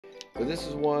But this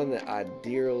is one that I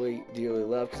dearly, dearly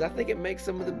love because I think it makes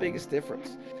some of the biggest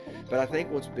difference. But I think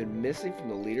what's been missing from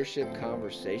the leadership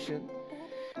conversation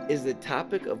is the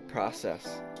topic of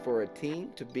process. For a team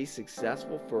to be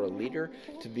successful, for a leader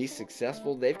to be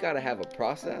successful, they've got to have a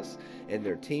process, and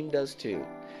their team does too.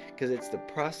 Because it's the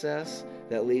process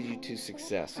that leads you to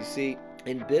success. You see,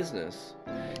 in business,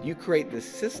 you create the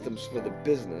systems for the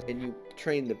business and you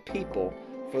train the people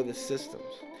for the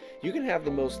systems. You can have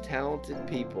the most talented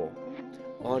people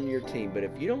on your team, but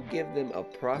if you don't give them a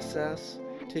process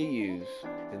to use,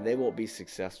 then they won't be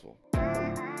successful.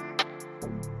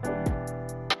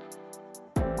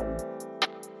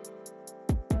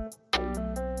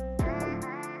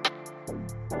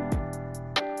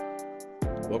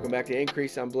 Welcome back to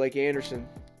Increase. I'm Blake Anderson,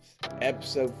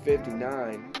 episode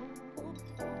 59.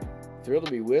 Thrilled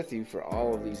to be with you for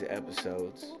all of these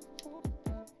episodes.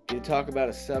 Going to talk about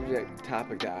a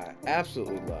topic that I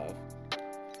absolutely love.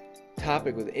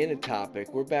 Topic within a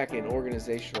topic. We're back in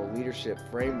organizational leadership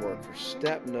framework for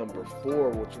step number 4,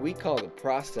 which we call the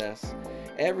process.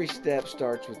 Every step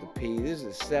starts with a P. These are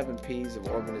the 7 P's of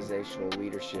organizational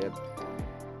leadership.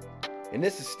 And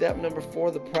this is step number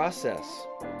 4, the process.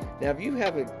 Now, if you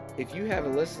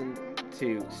haven't listened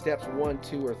to steps 1,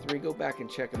 2, or 3, go back and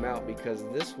check them out because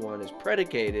this one is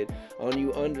predicated on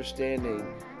you understanding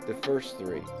the first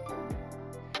 3.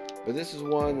 But this is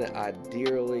one that I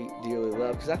dearly, dearly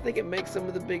love because I think it makes some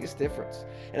of the biggest difference.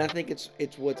 And I think it's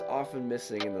what's often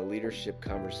missing in the leadership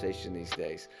conversation these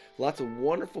days. Lots of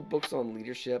wonderful books on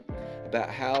leadership about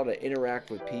how to interact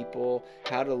with people,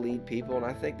 how to lead people, and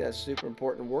I think that's super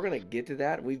important. We're going to get to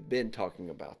that. We've been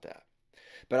talking about that.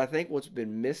 But I think what's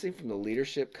been missing from the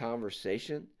leadership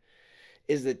conversation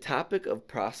is the topic of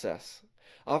process.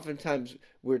 Oftentimes,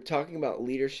 we're talking about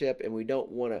leadership and we don't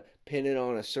want to pin it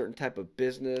on a certain type of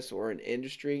business or an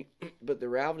industry. But the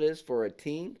reality is, for a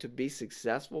team to be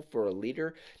successful, for a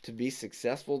leader to be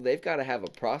successful, they've got to have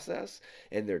a process,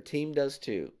 and their team does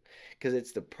too. Because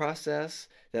it's the process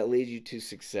that leads you to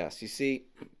success. You see,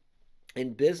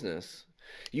 in business,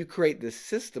 you create the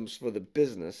systems for the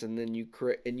business, and then you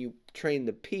train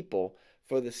the people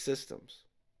for the systems.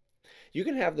 You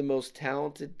can have the most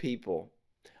talented people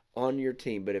on your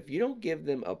team, but if you don't give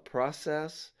them a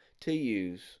process to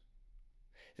use,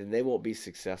 then they won't be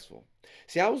successful.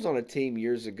 See, I was on a team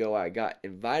years ago. I got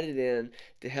invited in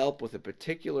to help with a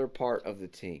particular part of the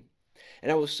team. And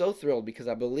I was so thrilled because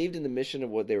I believed in the mission of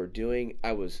what they were doing.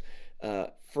 I was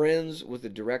friends with the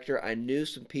director. I knew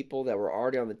some people that were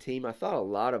already on the team. I thought a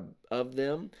lot of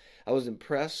them. I was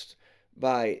impressed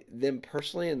by them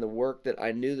personally and the work that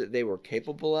I knew that they were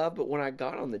capable of. But when I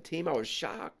got on the team, I was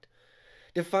shocked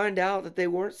to find out that they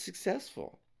weren't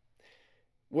successful.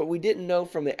 What we didn't know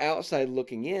from the outside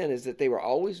looking in is that they were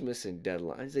always missing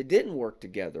deadlines. They didn't work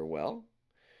together well.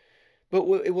 But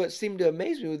what seemed to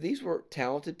amaze me was these were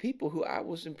talented people who I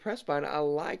was impressed by and I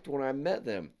liked when I met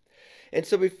them. And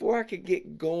so before I could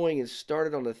get going and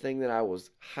started on the thing that I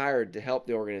was hired to help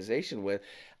the organization with,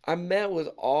 I met with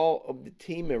all of the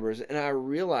team members and I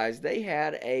realized they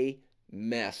had a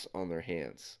mess on their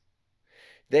hands.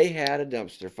 They had a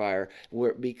dumpster fire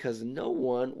because no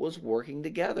one was working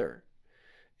together.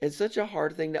 It's such a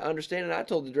hard thing to understand. And I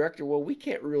told the director, well, we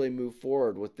can't really move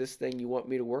forward with this thing you want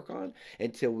me to work on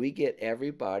until we get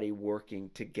everybody working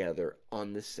together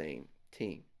on the same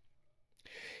team.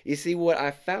 You see, what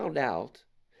I found out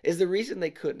is the reason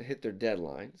they couldn't hit their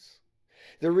deadlines,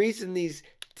 the reason these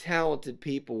talented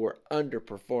people were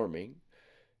underperforming,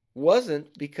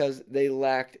 wasn't because they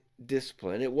lacked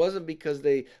discipline. It wasn't because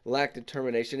they lacked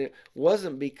determination. It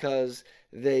wasn't because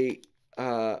they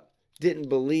didn't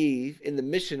believe in the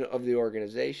mission of the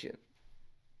organization.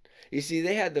 You see,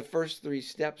 they had the first 3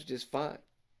 steps just fine.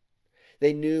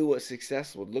 They knew what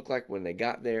success would look like when they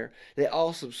got there. They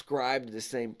all subscribed to the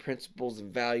same principles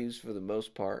and values for the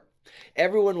most part.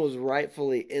 Everyone was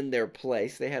rightfully in their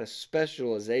place. They had a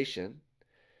specialization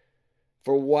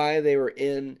for why they were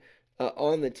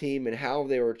on the team and how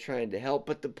they were trying to help.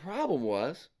 But the problem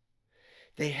was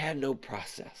they had no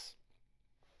process.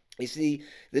 You see,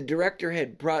 the director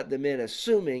had brought them in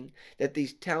assuming that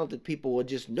these talented people would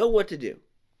just know what to do.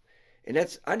 And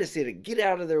I just said to get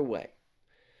out of their way.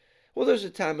 Well, there's a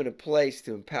time and a place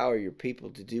to empower your people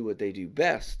to do what they do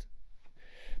best.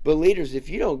 But leaders, if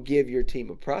you don't give your team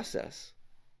a process,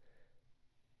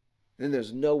 then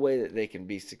there's no way that they can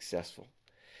be successful.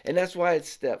 And that's why it's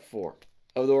step 4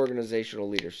 of the organizational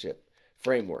leadership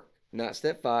framework, not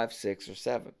step 5, 6, or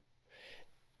 7.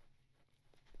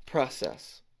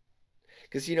 Process.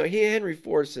 Because, Henry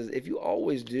Ford says, if you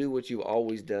always do what you've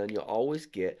always done, you'll always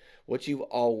get what you've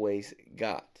always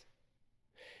got.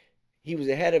 He was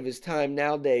ahead of his time.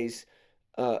 Nowadays,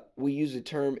 we use a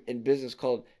term in business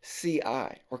called CI,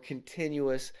 or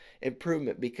continuous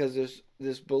improvement, because there's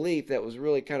this belief that was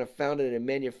really kind of founded in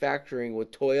manufacturing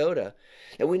with Toyota,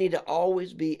 that we need to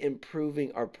always be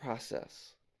improving our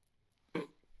process,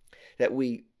 that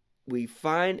we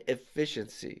find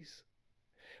efficiencies.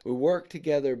 We work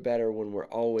together better when we're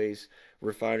always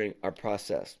refining our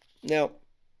process. Now,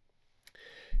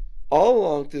 all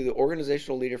along through the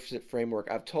organizational leadership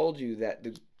framework, I've told you that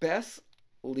the best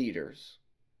leaders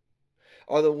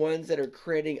are the ones that are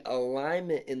creating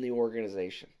alignment in the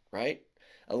organization, right?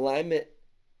 Alignment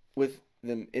with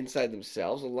them inside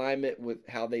themselves, alignment with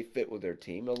how they fit with their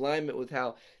team, alignment with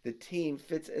how the team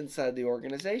fits inside the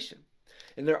organization.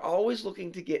 And they're always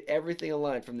looking to get everything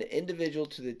aligned, from the individual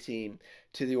to the team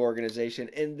to the organization.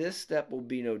 And this step will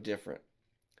be no different.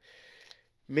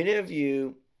 Many of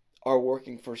you are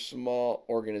working for small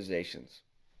organizations.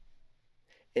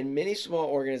 And many small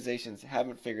organizations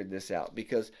haven't figured this out,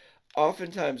 because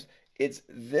oftentimes it's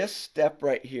this step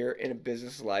right here in a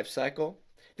business life cycle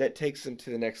that takes them to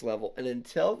the next level. And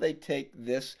until they take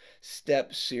this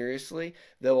step seriously,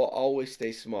 they will always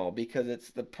stay small, because it's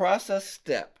the process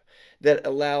step that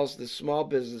allows the small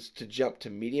business to jump to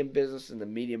medium business and the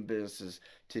medium businesses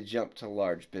to jump to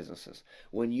large businesses.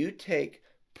 When you take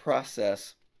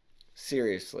process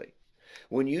seriously,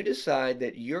 when you decide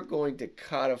that you're going to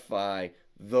codify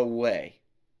the way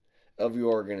of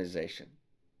your organization,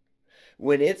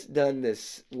 when it's done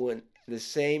the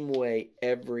same way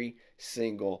every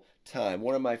single time.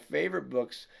 One of my favorite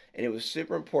books, and it was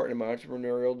super important in my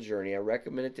entrepreneurial journey, I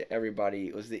recommend it to everybody,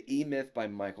 it was The E-Myth by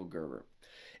Michael Gerber.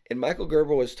 And Michael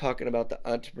Gerber was talking about the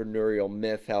entrepreneurial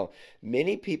myth, how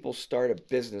many people start a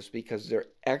business because they're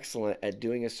excellent at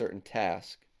doing a certain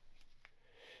task.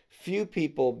 Few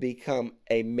people become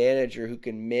a manager who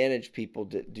can manage people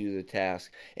to do the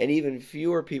task. And even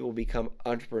fewer people become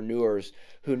entrepreneurs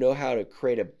who know how to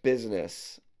create a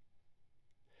business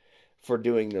for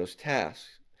doing those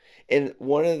tasks. And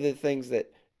one of the things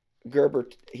that Gerber,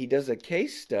 he does a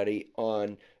case study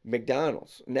on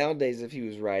McDonald's. Nowadays, if he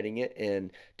was writing it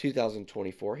in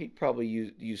 2024, he'd probably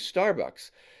use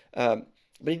Starbucks.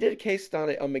 But he did a case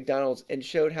study on McDonald's and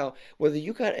showed how whether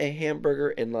you got a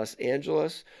hamburger in Los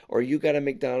Angeles or you got a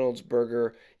McDonald's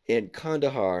burger in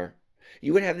Kandahar,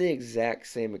 you would have the exact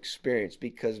same experience,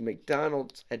 because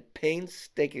McDonald's had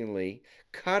painstakingly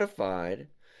codified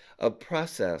a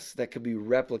process that could be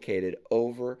replicated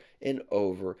over and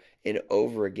over and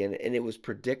over again, and it was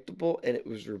predictable and it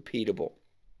was repeatable.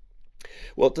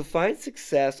 Well, to find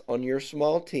success on your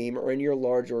small team or in your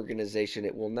large organization,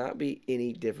 it will not be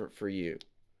any different for you.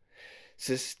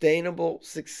 Sustainable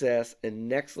success and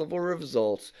next level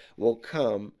results will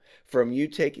come from you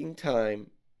taking time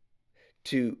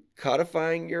to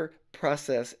codifying your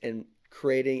process and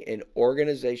creating an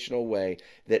organizational way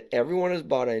that everyone is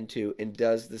bought into and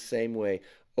does the same way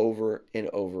over and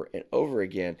over and over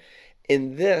again.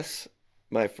 And this,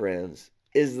 my friends,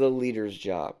 is the leader's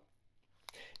job.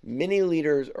 Many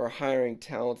leaders are hiring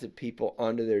talented people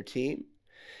onto their team,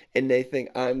 and they think,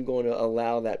 I'm going to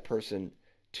allow that person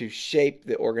to shape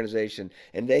the organization.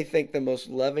 And they think the most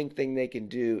loving thing they can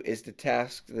do is to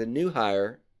task the new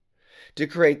hire to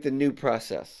create the new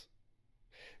process.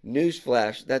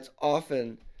 Newsflash, that's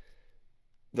often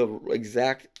the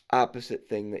exact opposite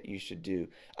thing that you should do.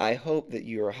 I hope that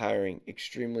you are hiring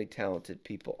extremely talented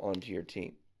people onto your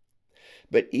team.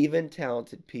 But even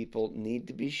talented people need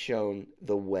to be shown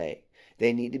the way.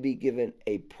 They need to be given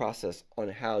a process on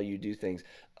how you do things.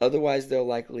 Otherwise, they're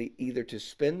likely either to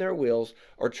spin their wheels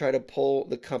or try to pull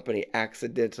the company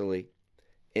accidentally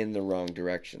in the wrong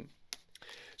direction.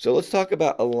 So let's talk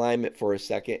about alignment for a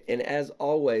second. And as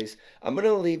always, I'm going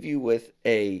to leave you with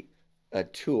a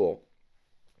tool,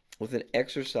 with an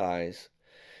exercise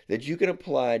that you can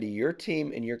apply to your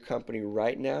team and your company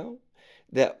right now,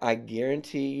 that I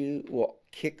guarantee you will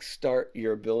kickstart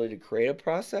your ability to create a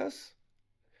process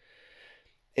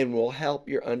and will help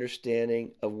your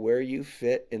understanding of where you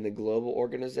fit in the global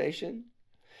organization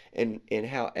and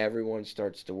how everyone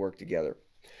starts to work together.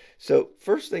 So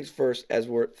first things first, as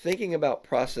we're thinking about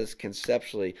process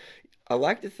conceptually, I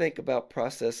like to think about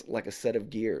process like a set of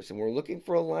gears, and we're looking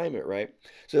for alignment, right?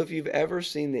 So if you've ever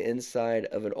seen the inside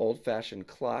of an old-fashioned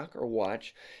clock or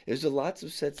watch, there's lots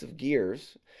of sets of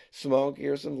gears, small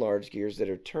gears and large gears, that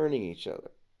are turning each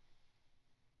other.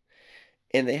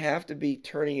 And they have to be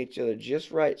turning each other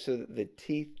just right so that the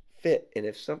teeth fit. And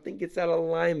if something gets out of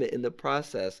alignment in the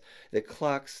process, the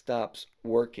clock stops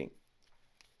working,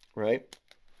 right?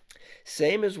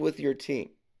 Same as with your team.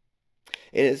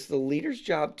 And it's the leader's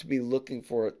job to be looking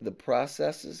for the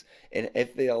processes and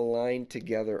if they align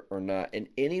together or not. And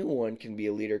anyone can be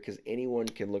a leader because anyone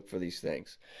can look for these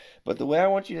things. But the way I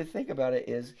want you to think about it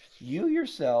is you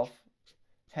yourself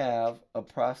have a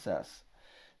process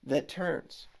that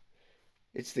turns.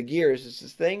 It's the gears, it's the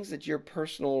things that you're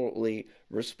personally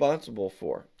responsible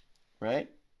for, right?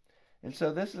 And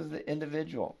so this is the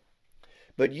individual.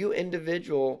 But you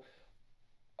individual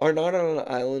are not on an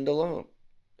island alone.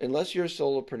 Unless you're a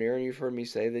solopreneur, and you've heard me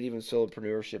say that even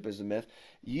solopreneurship is a myth,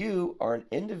 you are an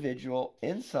individual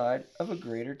inside of a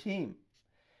greater team.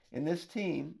 And this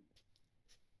team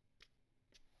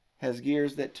has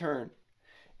gears that turn.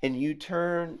 And you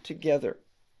turn together.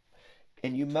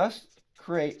 And you must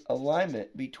create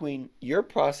alignment between your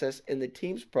process and the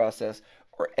team's process,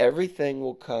 or everything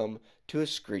will come to a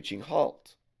screeching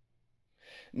halt.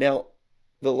 Now,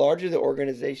 the larger the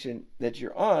organization that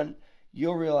you're on,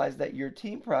 you'll realize that your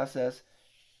team process,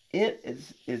 it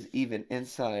is even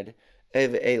inside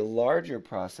of a larger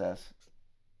process,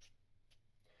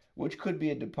 which could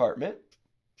be a department,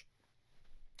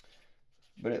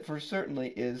 but it for certainly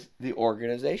is the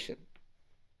organization.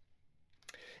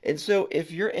 And so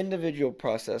if your individual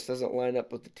process doesn't line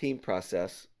up with the team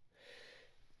process,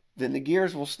 then the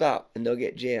gears will stop and they'll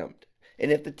get jammed.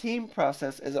 And if the team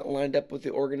process isn't lined up with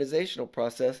the organizational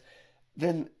process,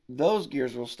 then those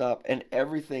gears will stop and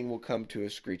everything will come to a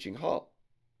screeching halt.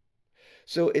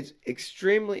 So it's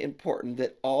extremely important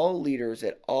that all leaders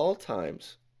at all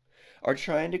times are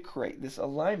trying to create this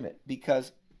alignment,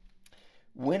 because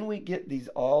when we get these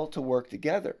all to work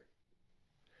together,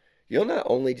 you'll not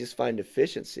only just find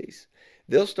efficiencies,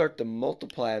 they'll start to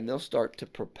multiply and they'll start to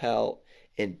propel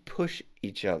and push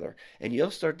each other. And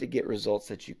you'll start to get results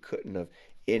that you couldn't have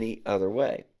any other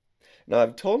way. Now,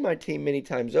 I've told my team many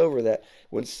times over that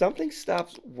when something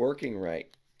stops working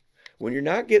right, when you're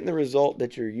not getting the result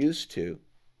that you're used to,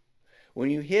 when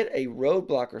you hit a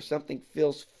roadblock or something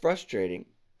feels frustrating,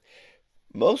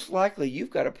 most likely you've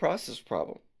got a process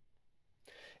problem.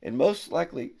 And most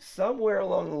likely somewhere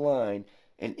along the line,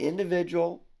 an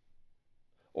individual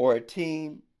or a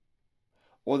team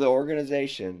or the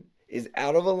organization is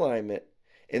out of alignment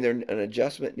and an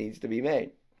adjustment needs to be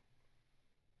made.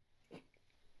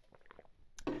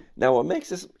 Now, what makes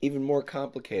this even more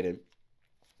complicated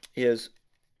is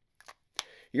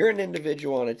you're an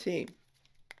individual on a team,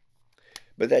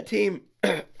 but that team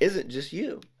isn't just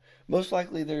you. Most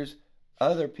likely there's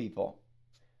other people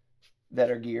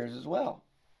that are gears as well,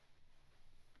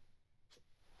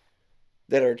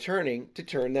 that are turning to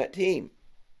turn that team.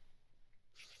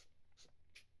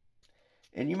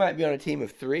 And you might be on a team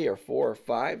of 3 or 4 or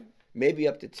 5, maybe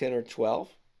up to 10 or 12.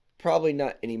 Probably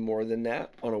not any more than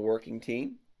that on a working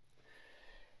team.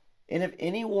 And if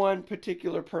any one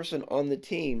particular person on the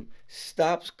team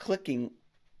stops clicking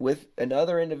with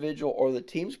another individual or the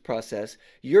team's process,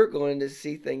 you're going to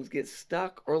see things get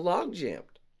stuck or log jammed.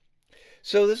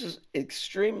 So this is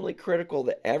extremely critical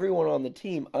that everyone on the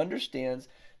team understands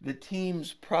the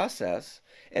team's process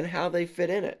and how they fit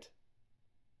in it,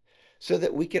 so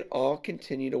that we can all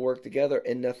continue to work together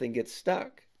and nothing gets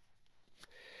stuck.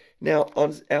 Now,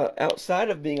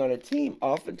 outside of being on a team,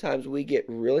 oftentimes we get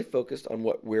really focused on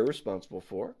what we're responsible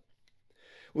for.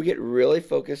 We get really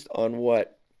focused on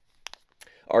what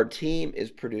our team is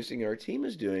producing and our team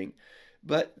is doing.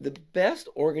 But the best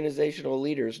organizational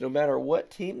leaders, no matter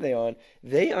what team they're on,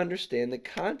 they understand the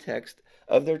context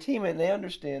of their team, and they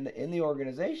understand that in the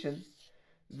organization,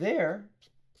 there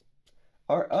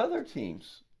are other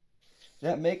teams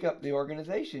that make up the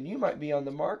organization. You might be on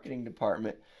the marketing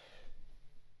department,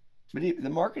 but the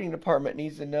marketing department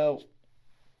needs to know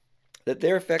that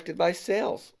they're affected by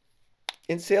sales.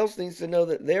 And sales needs to know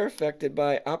that they're affected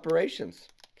by operations.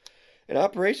 And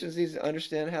operations needs to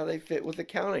understand how they fit with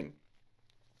accounting.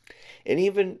 And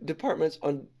even departments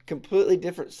on completely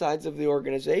different sides of the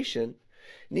organization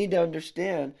need to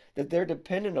understand that they're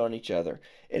dependent on each other.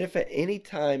 And if at any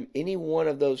time any one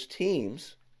of those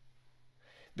teams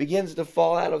begins to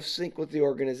fall out of sync with the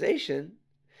organization,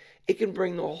 it can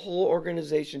bring the whole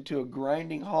organization to a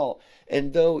grinding halt.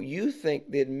 And though you think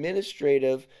the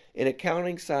administrative and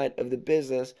accounting side of the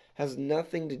business has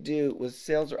nothing to do with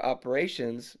sales or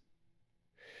operations,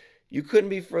 you couldn't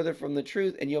be further from the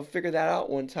truth. And you'll figure that out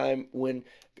one time when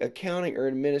accounting or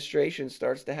administration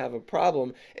starts to have a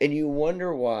problem and you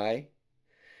wonder why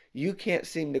you can't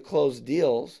seem to close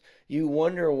deals. You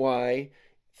wonder why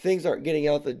things aren't getting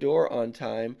out the door on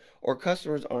time or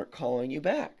customers aren't calling you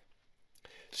back.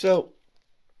 So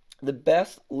the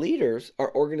best leaders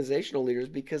are organizational leaders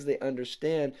because they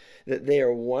understand that they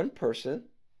are one person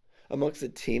amongst a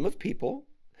team of people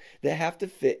that have to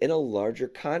fit in a larger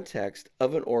context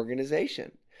of an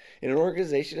organization. And an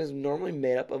organization is normally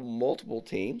made up of multiple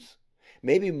teams,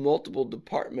 maybe multiple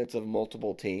departments of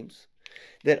multiple teams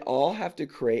that all have to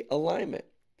create alignment.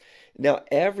 Now,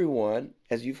 everyone,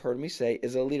 as you've heard me say,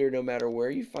 is a leader no matter where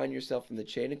you find yourself in the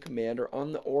chain of command or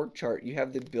on the org chart. You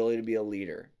have the ability to be a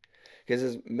leader. Because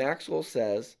as Maxwell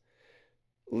says,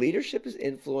 leadership is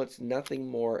influence, nothing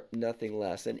more, nothing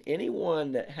less. And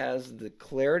anyone that has the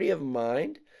clarity of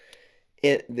mind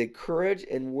and the courage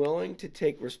and willing to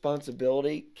take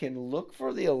responsibility can look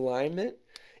for the alignment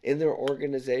in their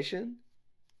organization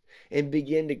and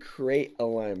begin to create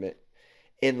alignment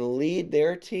and lead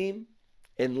their team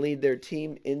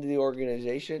into the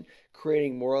organization,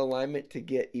 creating more alignment to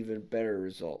get even better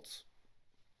results.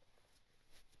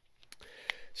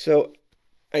 So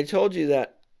I told you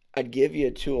that I'd give you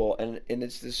a tool, and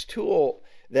it's this tool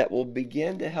that will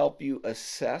begin to help you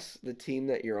assess the team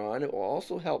that you're on. It will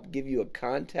also help give you a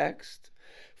context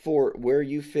for where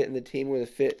you fit in the team, where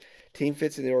the team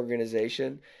fits in the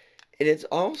organization. And it's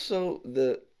also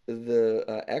the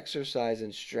exercise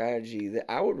and strategy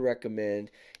that I would recommend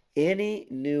any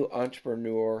new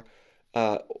entrepreneur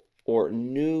or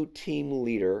new team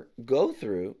leader go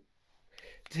through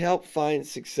to help find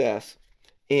success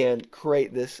and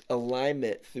create this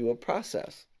alignment through a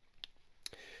process.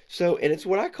 So, and it's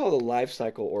what I call the life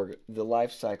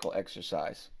cycle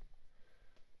exercise.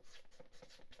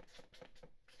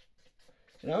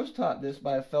 And I was taught this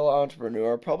by a fellow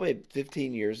entrepreneur probably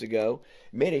 15 years ago.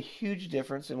 It made a huge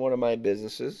difference in one of my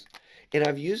businesses. And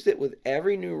I've used it with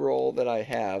every new role that I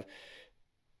have.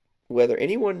 Whether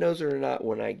anyone knows it or not,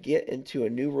 when I get into a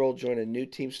new role, join a new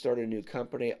team, start a new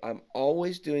company, I'm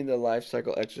always doing the life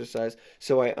cycle exercise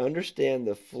so I understand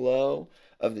the flow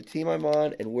of the team I'm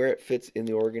on and where it fits in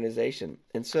the organization.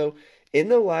 And so in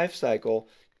the life cycle,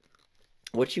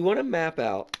 what you want to map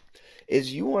out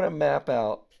is you want to map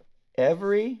out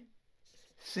every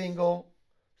single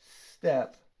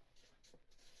step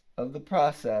of the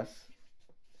process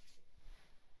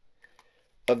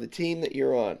of the team that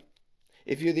you're on.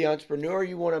 If you're the entrepreneur,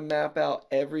 you want to map out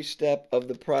every step of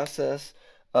the process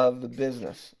of the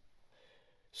business.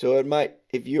 So it might,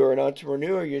 if you're an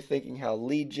entrepreneur, you're thinking how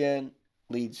lead gen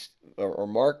leads or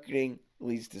marketing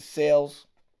leads to sales,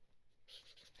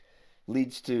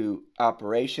 leads to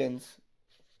operations,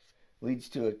 leads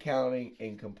to accounting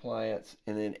and compliance,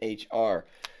 and then HR.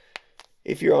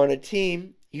 If you're on a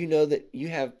team, you know that you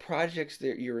have projects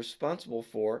that you're responsible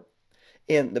for,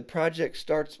 and the project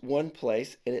starts one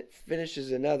place and it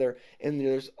finishes another, and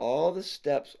there's all the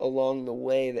steps along the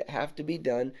way that have to be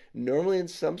done, normally in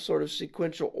some sort of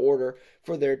sequential order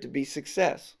for there to be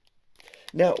success.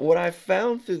 Now, what I've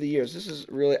found through the years, this is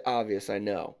really obvious, I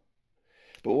know,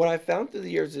 but what I've found through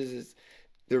the years is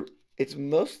it's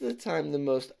most of the time the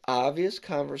most obvious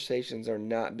conversations are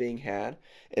not being had,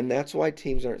 and that's why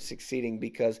teams aren't succeeding,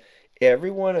 because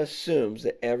everyone assumes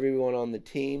that everyone on the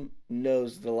team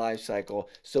knows the life cycle,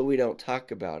 so we don't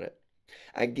talk about it.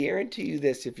 I guarantee you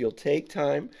this, if you'll take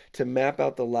time to map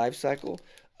out the life cycle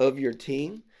of your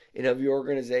team and of your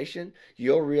organization,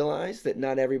 you'll realize that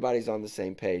not everybody's on the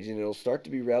same page, and it'll start to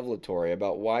be revelatory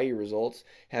about why your results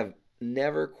have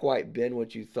never quite been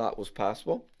what you thought was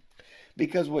possible,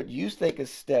 because what you think is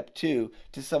step 2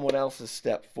 to someone else is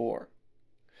step 4.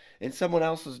 And someone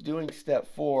else is doing step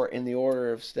 4 in the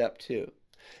order of step 2.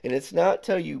 And it's not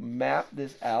till you map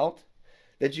this out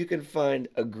that you can find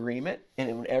agreement,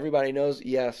 and when everybody knows,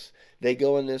 yes, they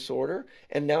go in this order,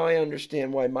 and now I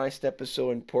understand why my step is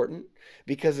so important,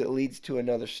 because it leads to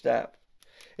another step.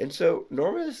 And so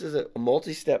normally this is a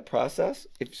multi-step process,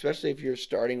 especially if you're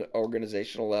starting at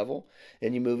organizational level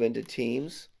and you move into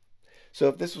teams. So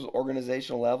if this was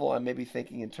organizational level, I may be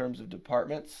thinking in terms of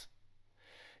departments.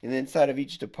 And inside of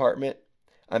each department,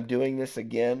 I'm doing this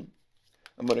again.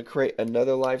 I'm going to create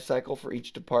another life cycle for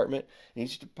each department. And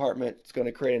each department is going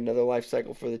to create another life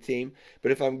cycle for the team.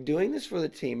 But if I'm doing this for the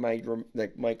team,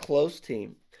 my close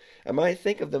team, I might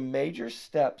think of the major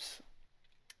steps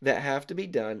that have to be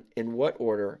done in what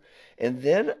order. And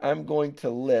then I'm going to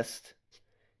list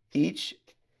each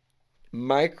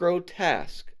micro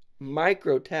task.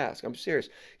 I'm serious.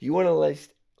 You want to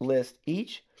list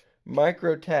each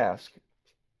micro task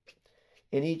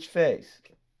in each phase.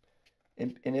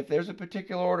 And if there's a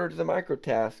particular order to the micro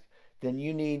task, then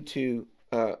you need to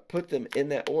put them in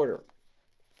that order.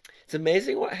 It's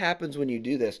amazing what happens when you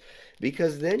do this,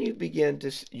 because then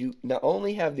you not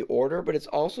only have the order, but it's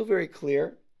also very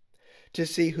clear to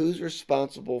see who's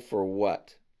responsible for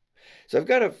what. So I've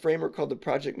got a framework called the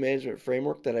Project Management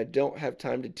Framework that I don't have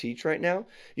time to teach right now.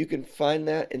 You can find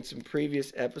that in some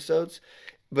previous episodes.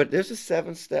 But there's a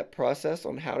 7-step process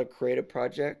on how to create a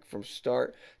project from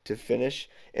start to finish.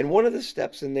 And one of the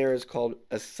steps in there is called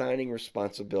assigning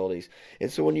responsibilities.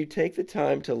 And so when you take the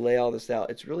time to lay all this out,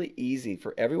 it's really easy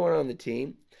for everyone on the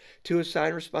team to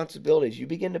assign responsibilities. You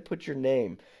begin to put your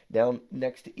name down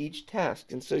next to each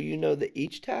task. And so you know that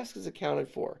each task is accounted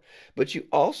for. But you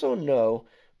also know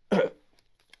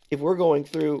if we're going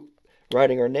through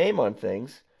writing our name on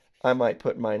things, I might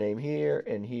put my name here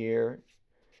and here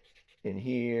and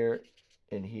here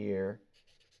and here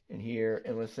and here,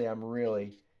 and let's say I'm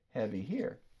really heavy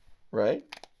here, right?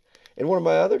 And one of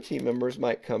my other team members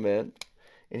might come in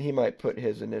and he might put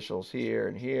his initials here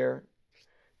and here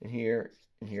and here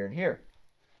and here and here.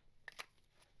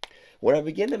 When I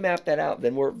begin to map that out,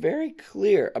 then we're very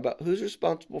clear about who's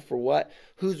responsible for what,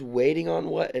 who's waiting on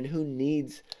what, and who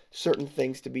needs certain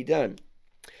things to be done.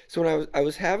 So when I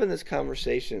was having this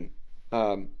conversation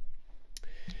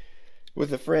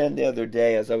with a friend the other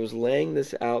day, as I was laying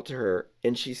this out to her,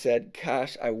 and she said,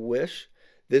 gosh, I wish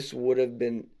they would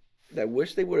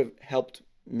have helped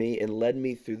me and led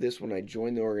me through this when I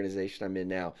joined the organization I'm in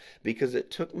now, because it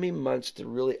took me months to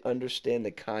really understand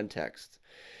the context.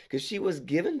 Because she was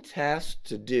given tasks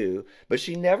to do, but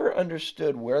she never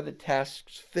understood where the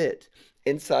tasks fit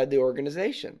inside the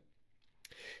organization.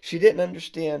 She didn't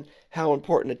understand how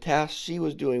important the tasks she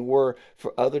was doing were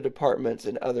for other departments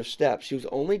and other steps. She was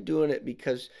only doing it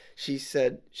because she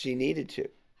said she needed to,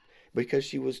 because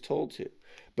she was told to.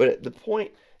 But at the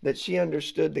point that she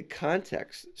understood the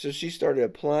context, so she started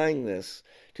applying this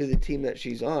to the team that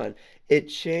she's on, it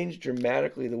changed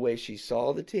dramatically the way she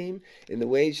saw the team and the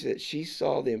ways that she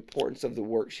saw the importance of the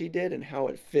work she did and how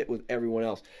it fit with everyone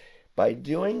else. By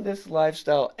doing this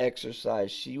lifestyle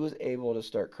exercise, she was able to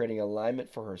start creating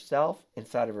alignment for herself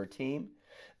inside of her team,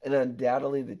 and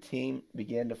undoubtedly the team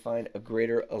began to find a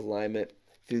greater alignment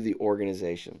through the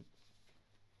organization.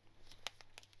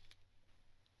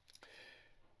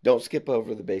 Don't skip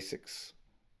over the basics.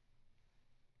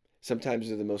 Sometimes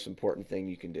they're the most important thing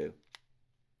you can do.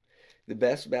 The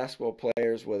best basketball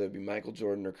players, whether it be Michael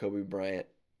Jordan or Kobe Bryant,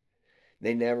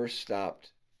 they never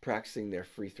stopped practicing their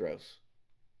free throws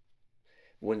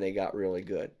when they got really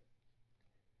good.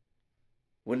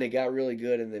 When they got really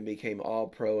good and then became all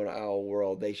pro and all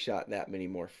world, they shot that many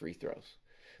more free throws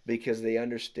because they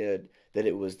understood that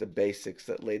it was the basics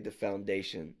that laid the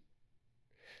foundation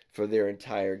for their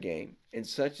entire game. And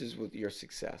such is with your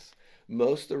success.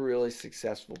 Most of the really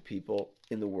successful people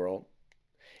in the world,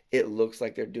 it looks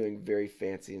like they're doing very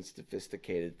fancy and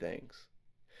sophisticated things.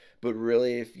 But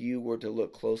really, if you were to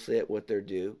look closely at what they're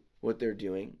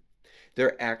doing,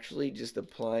 they're actually just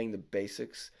applying the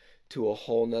basics to a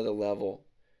whole nother level,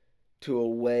 to a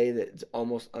way that's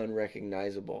almost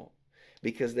unrecognizable,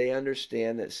 because they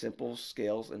understand that simple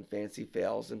scales and fancy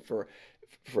fails, and for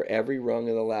every rung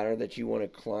of the ladder that you want to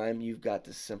climb, you've got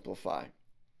to simplify.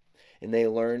 And they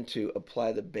learn to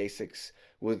apply the basics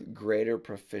with greater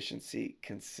proficiency,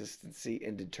 consistency,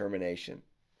 and determination.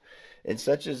 And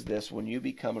such as this, when you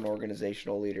become an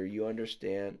organizational leader, you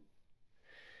understand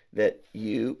that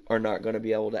you are not going to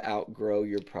be able to outgrow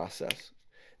your process.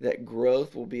 That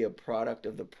growth will be a product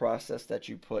of the process that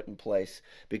you put in place,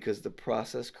 because the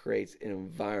process creates an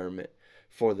environment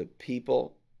for the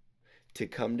people to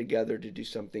come together to do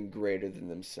something greater than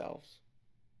themselves.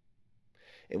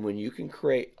 And when you can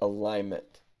create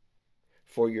alignment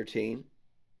for your team,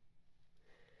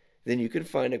 then you can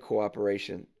find a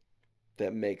cooperation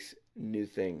that makes new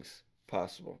things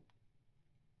possible.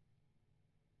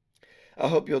 I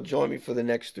hope you'll join me for the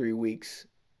next 3 weeks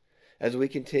as we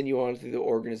continue on through the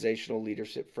organizational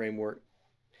leadership framework.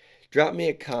 Drop me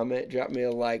a comment, drop me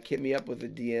a like, hit me up with a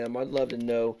DM. I'd love to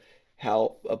know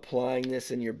how applying this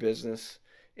in your business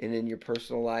and in your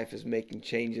personal life is making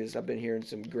changes. I've been hearing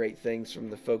some great things from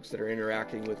the folks that are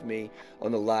interacting with me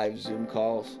on the live Zoom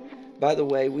calls. By the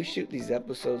way, we shoot these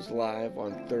episodes live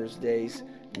on Thursdays,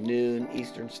 noon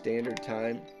Eastern Standard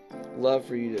Time. Love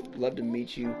to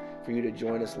meet you, for you to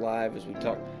join us live as we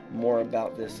talk more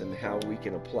about this and how we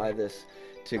can apply this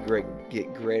to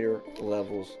get greater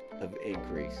levels of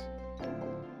increase.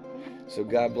 So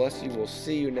God bless you. We'll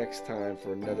see you next time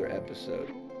for another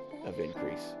episode of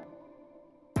Increase.